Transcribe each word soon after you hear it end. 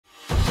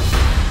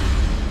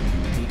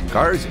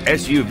Cars,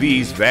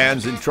 SUVs,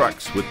 vans, and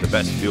trucks with the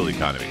best fuel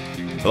economy.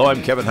 Hello,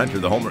 I'm Kevin Hunter,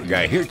 the homework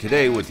guy, here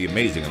today with the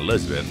amazing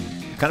Elizabeth.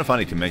 Kind of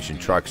funny to mention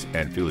trucks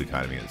and fuel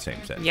economy in the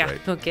same sentence, yeah,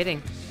 right? No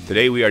kidding.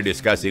 Today we are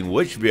discussing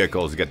which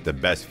vehicles get the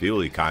best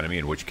fuel economy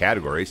in which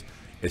categories.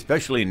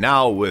 Especially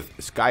now with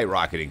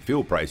skyrocketing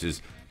fuel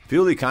prices,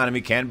 fuel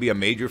economy can be a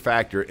major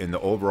factor in the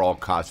overall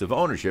cost of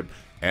ownership,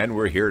 and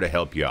we're here to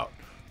help you out.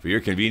 For your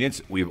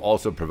convenience, we've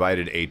also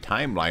provided a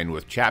timeline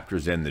with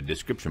chapters in the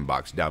description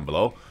box down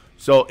below.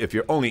 So if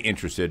you're only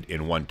interested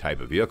in one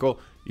type of vehicle,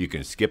 you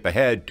can skip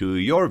ahead to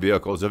your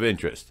vehicles of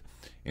interest.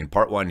 In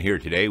part one here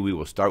today, we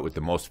will start with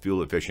the most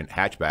fuel-efficient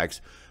hatchbacks,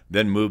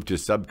 then move to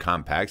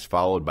subcompacts,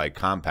 followed by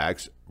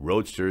compacts,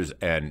 roadsters,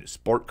 and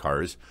sport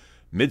cars,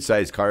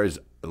 mid-sized cars,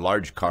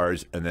 large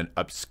cars, and then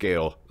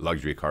upscale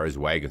luxury cars,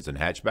 wagons and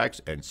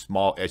hatchbacks, and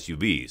small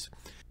SUVs.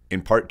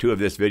 In part two of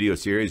this video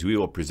series, we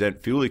will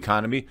present fuel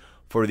economy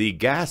for the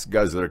gas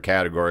guzzler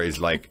categories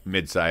like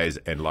mid-size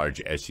and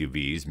large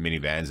SUVs,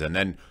 minivans, and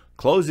then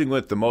closing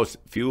with the most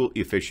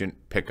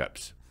fuel-efficient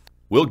pickups.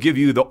 We'll give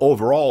you the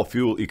overall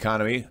fuel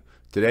economy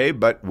today,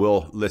 but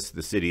we'll list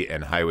the city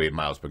and highway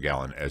miles per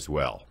gallon as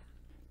well.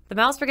 The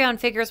miles per gallon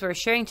figures we're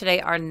sharing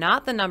today are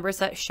not the numbers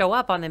that show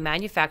up on the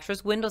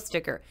manufacturer's window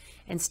sticker.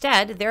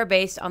 Instead, they're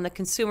based on the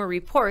Consumer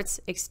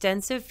Reports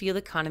extensive fuel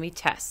economy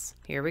tests.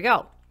 Here we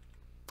go.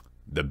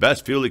 The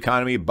best fuel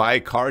economy by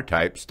car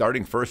type,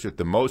 starting first with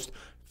the most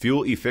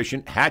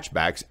fuel-efficient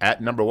hatchbacks.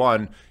 At number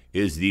one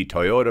is the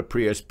Toyota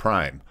Prius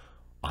Prime.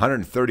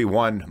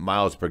 131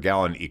 miles per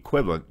gallon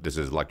equivalent. This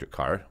is an electric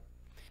car.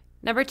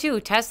 Number two,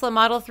 Tesla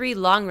Model 3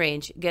 Long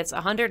Range gets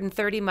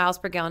 130 miles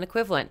per gallon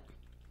equivalent.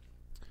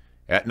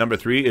 At number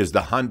three is the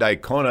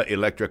Hyundai Kona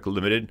Electric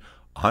Limited,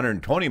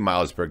 120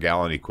 miles per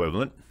gallon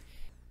equivalent.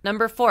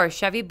 Number four,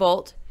 Chevy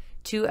Bolt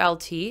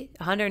 2LT,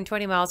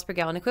 120 miles per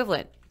gallon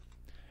equivalent.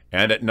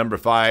 And at number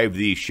five,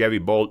 the Chevy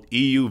Bolt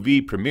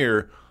EUV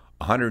Premier,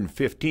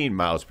 115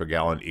 miles per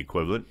gallon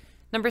equivalent.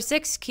 Number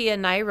six, Kia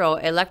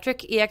Niro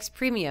Electric EX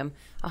Premium,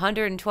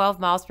 112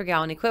 miles per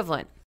gallon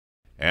equivalent.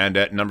 And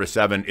at number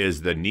seven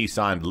is the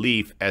Nissan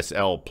Leaf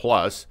SL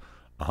Plus,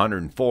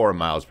 104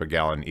 miles per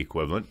gallon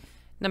equivalent.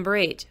 Number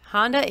eight,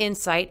 Honda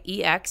Insight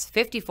EX,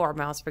 54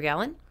 miles per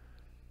gallon.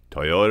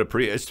 Toyota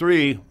Prius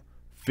 3,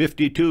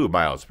 52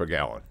 miles per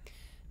gallon.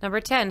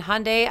 Number 10,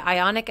 Hyundai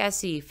Ioniq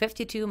SE,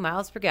 52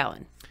 miles per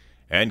gallon.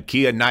 And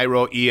Kia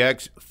Niro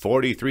EX,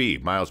 43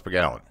 miles per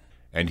gallon.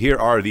 And here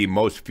are the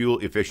most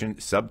fuel-efficient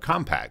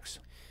subcompacts.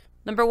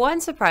 Number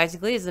one,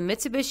 surprisingly, is the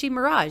Mitsubishi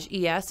Mirage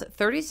ES,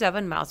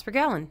 37 miles per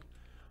gallon.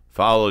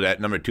 Followed at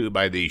number two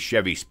by the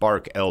Chevy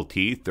Spark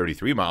LT,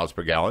 33 miles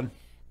per gallon.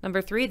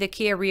 Number three, the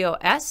Kia Rio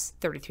S,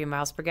 33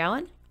 miles per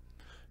gallon.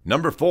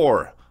 Number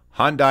four,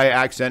 Hyundai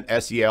Accent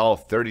SEL,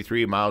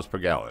 33 miles per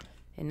gallon.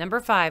 And number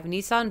five,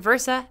 Nissan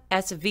Versa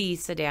SV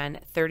Sedan,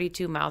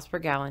 32 miles per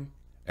gallon.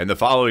 And the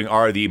following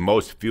are the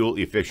most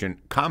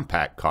fuel-efficient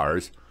compact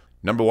cars.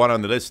 Number one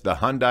on the list, the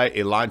Hyundai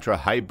Elantra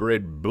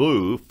Hybrid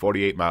Blue,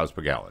 48 miles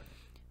per gallon.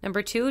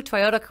 Number two,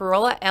 Toyota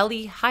Corolla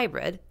LE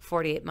Hybrid,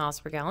 48 miles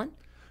per gallon.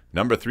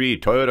 Number three,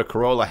 Toyota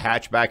Corolla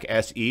Hatchback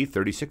SE,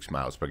 36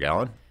 miles per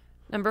gallon.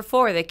 Number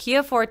four, the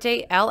Kia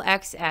Forte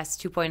LXS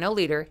 2.0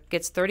 liter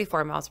gets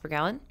 34 miles per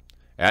gallon.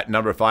 At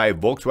number five,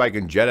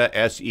 Volkswagen Jetta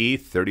SE,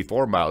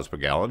 34 miles per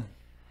gallon.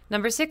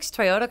 Number six,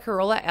 Toyota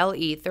Corolla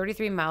LE,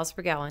 33 miles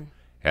per gallon.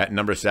 At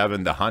number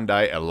seven, the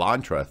Hyundai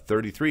Elantra,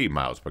 33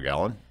 miles per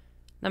gallon.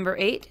 Number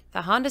eight,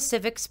 the Honda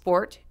Civic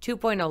Sport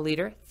 2.0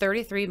 liter,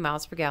 33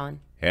 miles per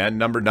gallon. And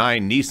number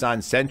nine, Nissan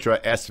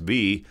Sentra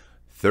SV,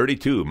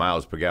 32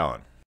 miles per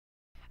gallon.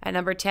 At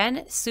number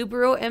 10,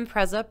 Subaru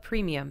Impreza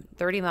Premium,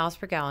 30 miles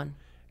per gallon.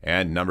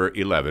 And number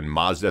 11,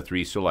 Mazda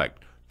 3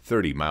 Select,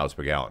 30 miles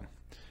per gallon.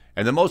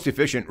 And the most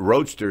efficient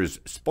Roadsters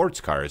sports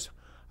cars.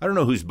 I don't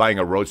know who's buying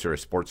a Roadster or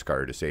sports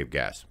car to save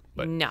gas.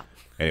 But no.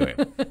 Anyway,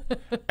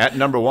 at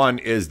number one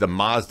is the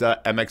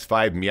Mazda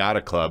MX-5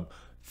 Miata Club,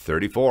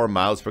 34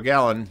 miles per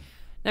gallon.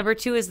 Number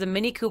two is the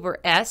Mini Cooper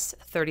S,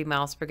 30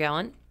 miles per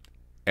gallon.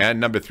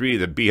 And number three,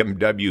 the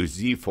BMW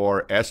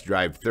Z4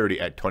 S-Drive 30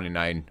 at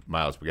 29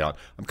 miles per gallon.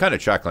 I'm kind of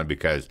chuckling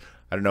because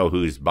I don't know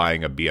who's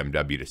buying a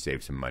BMW to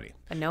save some money.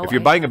 If you're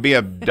buying a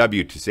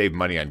BMW to save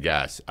money on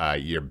gas,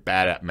 you're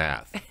bad at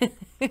math.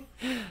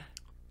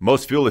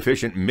 Most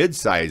fuel-efficient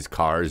mid-size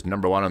cars,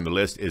 number one on the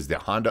list is the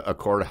Honda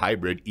Accord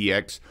Hybrid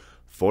EX,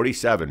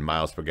 47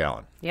 miles per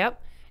gallon.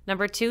 Yep.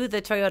 Number two,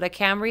 the Toyota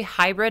Camry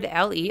Hybrid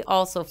LE,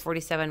 also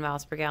 47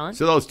 miles per gallon.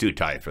 So those two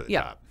tie for the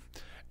top.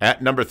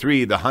 At number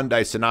three, the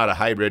Hyundai Sonata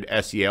Hybrid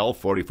SEL,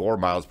 44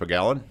 miles per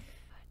gallon.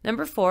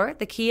 Number four,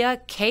 the Kia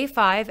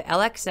K5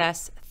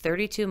 LXS,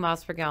 32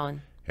 miles per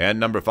gallon. And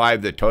number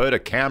five, the Toyota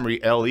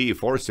Camry LE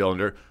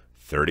 4-cylinder,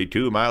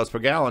 32 miles per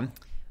gallon.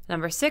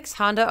 Number six,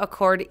 Honda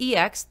Accord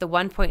EX, the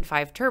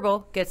 1.5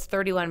 turbo, gets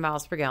 31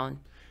 miles per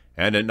gallon.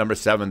 And at number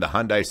seven, the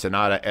Hyundai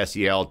Sonata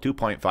SEL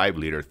 2.5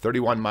 liter,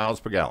 31 miles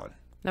per gallon.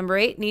 Number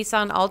eight,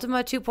 Nissan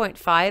Altima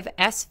 2.5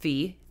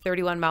 SV,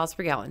 31 miles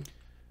per gallon.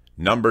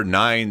 Number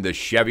 9, the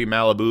Chevy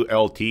Malibu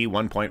LT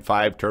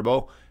 1.5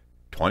 turbo,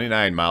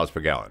 29 miles per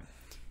gallon.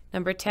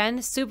 Number 10,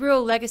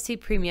 Subaru Legacy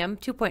Premium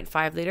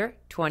 2.5 liter,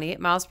 28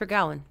 miles per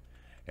gallon.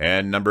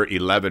 And number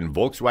 11,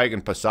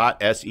 Volkswagen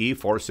Passat SE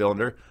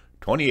 4-cylinder,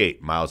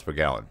 28 miles per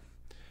gallon.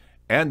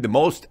 And the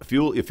most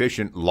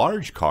fuel-efficient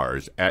large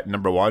cars at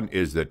number 1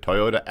 is the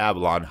Toyota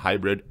Avalon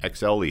Hybrid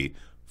XLE,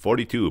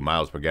 42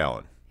 miles per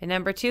gallon. And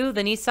number 2,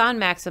 the Nissan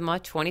Maxima,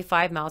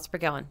 25 miles per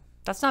gallon.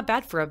 That's not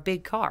bad for a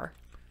big car.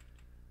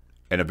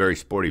 And a very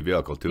sporty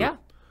vehicle, too. Yeah.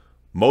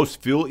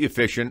 Most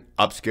fuel-efficient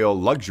upscale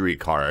luxury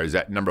cars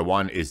at number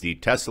 1 is the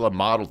Tesla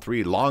Model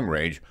 3 long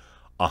range,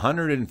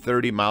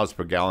 130 miles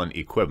per gallon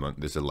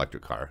equivalent. This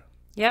electric car.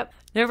 Yep.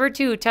 Number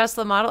 2,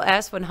 Tesla Model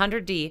S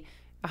 100D,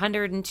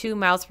 102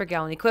 miles per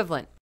gallon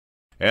equivalent.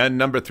 And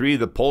number 3,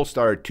 the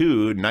Polestar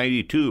 2,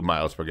 92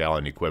 miles per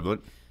gallon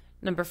equivalent.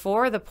 Number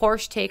 4, the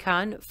Porsche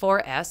Taycan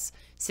 4S,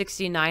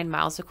 69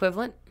 miles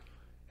equivalent.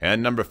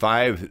 And number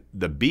 5,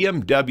 the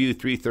BMW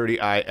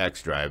 330i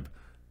xDrive,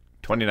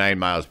 29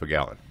 miles per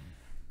gallon.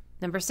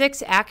 Number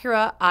 6,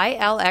 Acura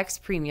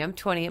ILX Premium,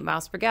 28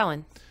 miles per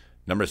gallon.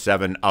 Number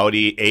 7,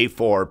 Audi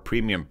A4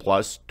 Premium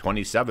Plus,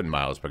 27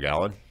 miles per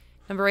gallon.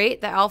 Number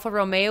 8, the Alfa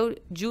Romeo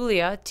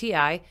Giulia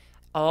TI,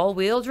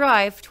 all-wheel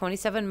drive,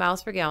 27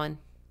 miles per gallon.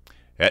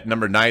 At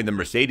number 9, the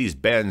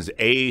Mercedes-Benz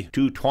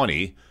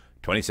A220,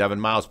 27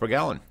 miles per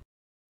gallon.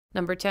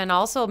 Number 10,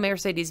 also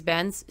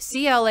Mercedes-Benz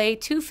CLA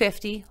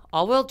 250,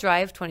 all-wheel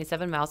drive,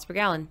 27 miles per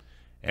gallon.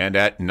 And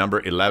at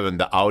number 11,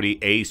 the Audi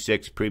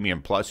A6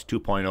 Premium Plus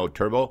 2.0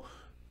 Turbo,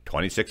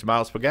 26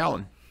 miles per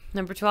gallon.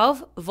 Number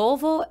 12,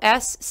 Volvo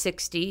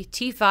S60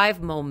 T5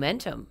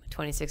 Momentum,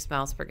 26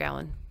 miles per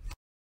gallon.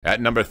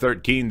 At number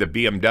 13, the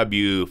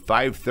BMW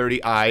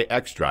 530i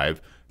xDrive,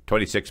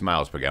 26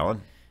 miles per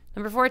gallon.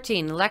 Number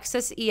 14,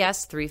 Lexus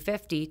ES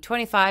 350,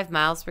 25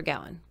 miles per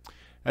gallon.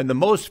 And the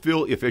most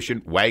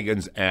fuel-efficient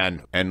wagons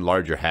and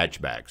larger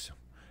hatchbacks.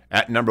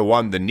 At number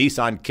 1, the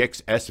Nissan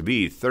Kicks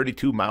SV,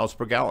 32 miles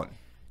per gallon.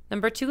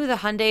 Number 2, the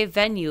Hyundai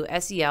Venue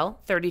SEL,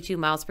 32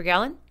 miles per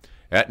gallon.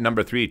 At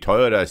number 3,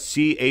 Toyota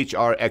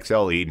CHR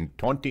XLE,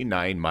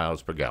 29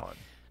 miles per gallon.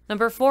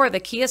 Number 4,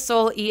 the Kia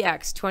Soul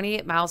EX,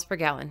 28 miles per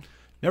gallon.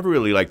 Never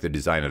really liked the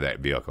design of that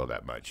vehicle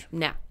that much.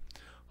 Nah.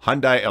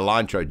 Hyundai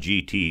Elantra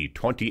GT,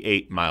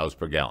 28 miles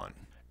per gallon.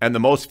 And the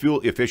most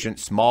fuel-efficient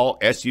small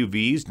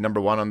SUVs,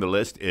 number 1 on the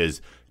list,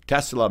 is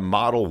Tesla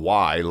Model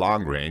Y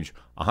long range,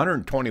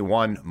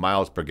 121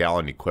 miles per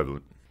gallon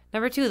equivalent.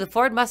 Number 2, the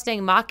Ford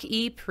Mustang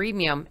Mach-E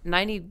Premium,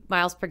 90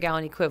 miles per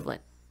gallon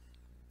equivalent.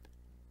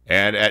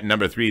 And at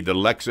number 3, the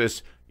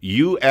Lexus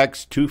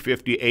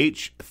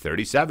UX250H,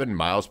 37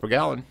 miles per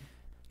gallon.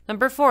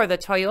 Number 4, the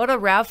Toyota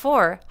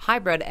RAV4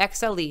 Hybrid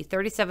XLE,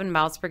 37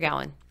 miles per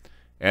gallon.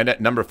 And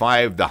at number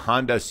 5, the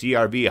Honda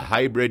CR-V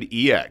Hybrid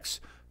EX,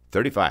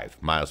 35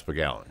 miles per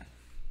gallon.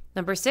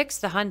 Number 6,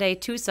 the Hyundai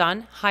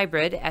Tucson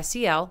Hybrid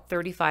SEL,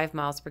 35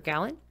 miles per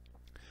gallon.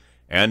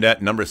 And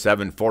at number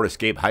 7, Ford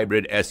Escape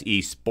Hybrid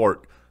SE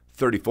Sport,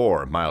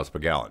 34 miles per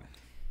gallon.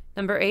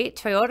 Number 8,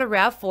 Toyota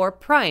RAV4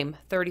 Prime,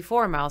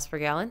 34 miles per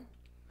gallon.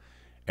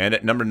 And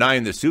at number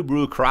 9, the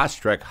Subaru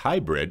Crosstrek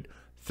Hybrid,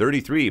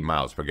 33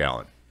 miles per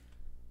gallon.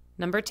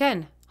 Number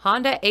 10,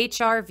 Honda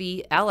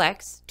HR-V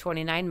LX,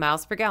 29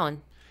 miles per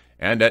gallon.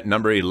 And at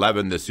number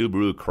 11, the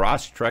Subaru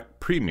Crosstrek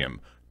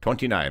Premium,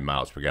 29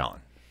 miles per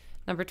gallon.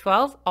 Number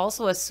 12,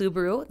 also a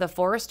Subaru, the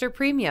Forester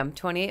Premium,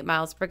 28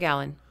 miles per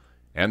gallon.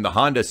 And the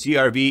Honda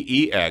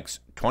CR-V EX,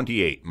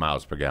 28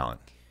 miles per gallon.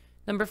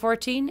 Number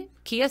 14,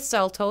 Kia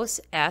Seltos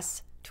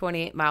S,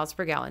 28 miles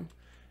per gallon.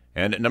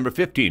 And at number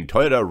 15,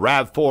 Toyota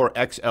RAV4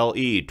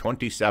 XLE,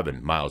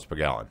 27 miles per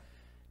gallon.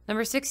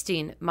 Number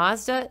 16,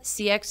 Mazda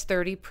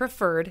CX-30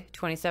 Preferred,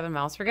 27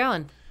 miles per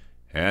gallon.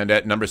 And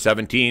at number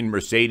 17,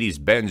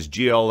 Mercedes-Benz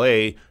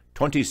GLA,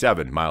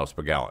 27 miles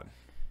per gallon.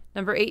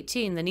 Number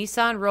 18, the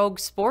Nissan Rogue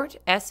Sport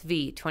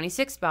SV,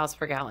 26 miles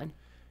per gallon.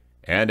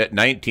 And at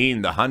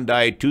 19, the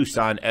Hyundai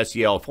Tucson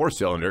SEL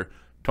 4-cylinder,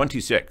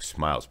 26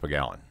 miles per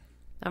gallon.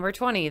 Number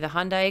 20, the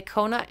Hyundai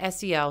Kona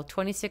SEL,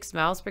 26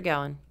 miles per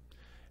gallon.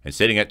 And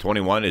sitting at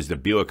 21 is the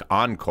Buick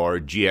Encore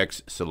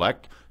GX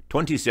Select,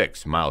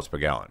 26 miles per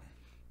gallon.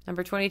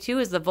 Number 22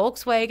 is the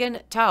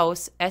Volkswagen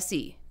Taos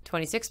SE,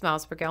 26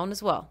 miles per gallon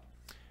as well.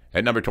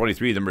 At number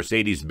 23, the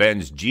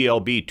Mercedes-Benz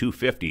GLB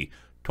 250,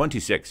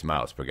 26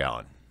 miles per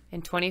gallon.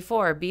 And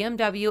 24,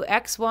 BMW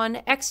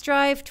X1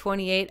 xDrive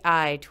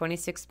 28i,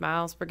 26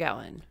 miles per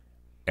gallon.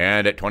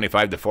 And at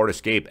 25, the Ford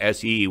Escape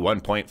SE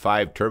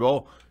 1.5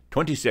 Turbo,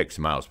 26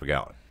 miles per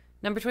gallon.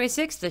 Number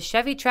 26, the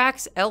Chevy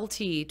Trax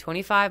LT,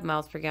 25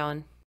 miles per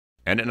gallon.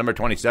 And at number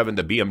 27,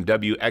 the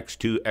BMW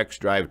X2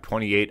 xDrive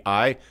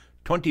 28i,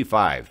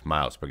 25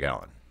 miles per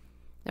gallon.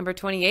 Number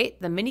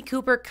 28, the Mini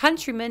Cooper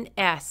Countryman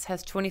S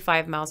has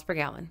 25 miles per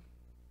gallon.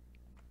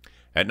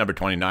 At number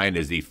 29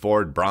 is the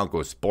Ford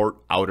Bronco Sport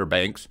Outer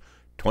Banks,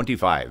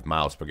 25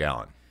 miles per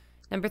gallon.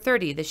 Number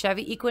 30, the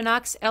Chevy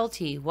Equinox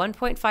LT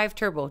 1.5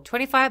 Turbo,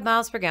 25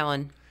 miles per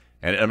gallon.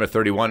 And at number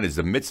 31 is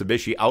the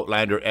Mitsubishi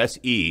Outlander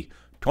SE,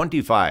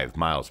 25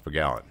 miles per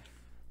gallon.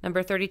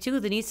 Number 32,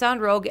 the Nissan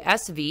Rogue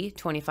SV,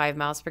 25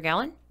 miles per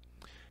gallon.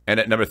 And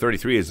at number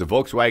 33 is the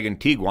Volkswagen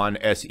Tiguan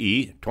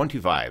SE,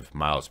 25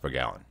 miles per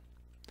gallon.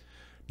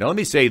 Now let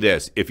me say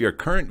this, if your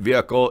current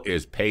vehicle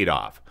is paid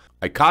off,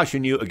 I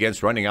caution you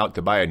against running out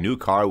to buy a new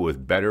car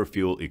with better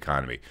fuel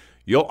economy.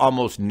 You'll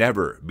almost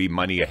never be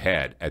money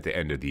ahead at the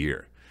end of the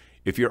year.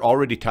 If you're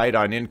already tight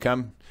on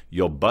income,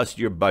 you'll bust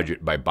your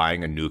budget by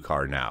buying a new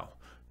car now.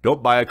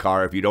 Don't buy a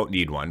car if you don't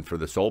need one for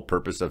the sole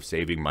purpose of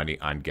saving money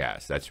on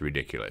gas. That's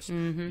ridiculous.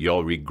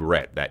 You'll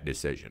regret that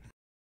decision.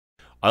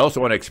 I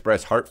also want to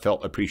express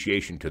heartfelt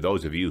appreciation to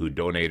those of you who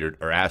donated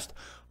or asked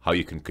how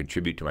you can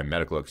contribute to my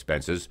medical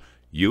expenses.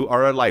 You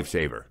are a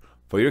lifesaver.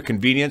 For your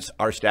convenience,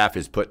 our staff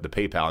has put the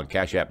PayPal and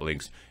Cash App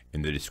links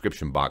in the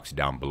description box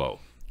down below.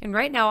 And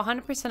right now,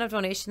 100% of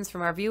donations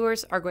from our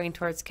viewers are going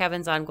towards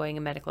Kevin's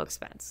ongoing medical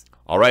expense.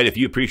 All right, if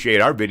you appreciate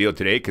our video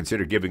today,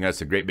 consider giving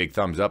us a great big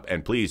thumbs up.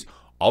 And please,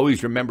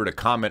 always remember to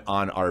comment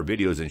on our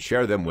videos and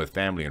share them with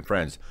family and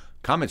friends.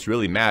 Comments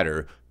really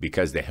matter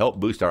because they help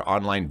boost our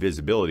online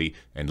visibility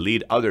and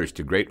lead others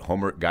to great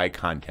Homework Guy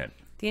content.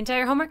 The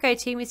entire Homework Guy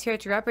team is here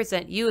to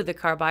represent you, the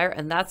car buyer,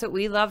 and that's what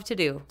we love to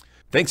do.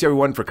 Thanks,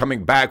 everyone, for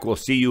coming back. We'll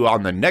see you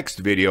on the next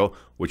video,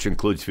 which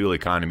includes fuel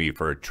economy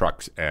for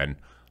trucks and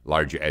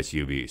larger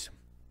SUVs.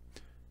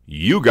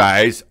 You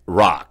guys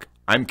rock.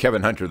 I'm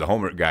Kevin Hunter, the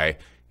Homework Guy,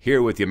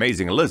 here with the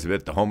amazing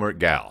Elizabeth, the Homework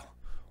Gal.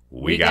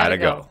 We gotta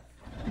go.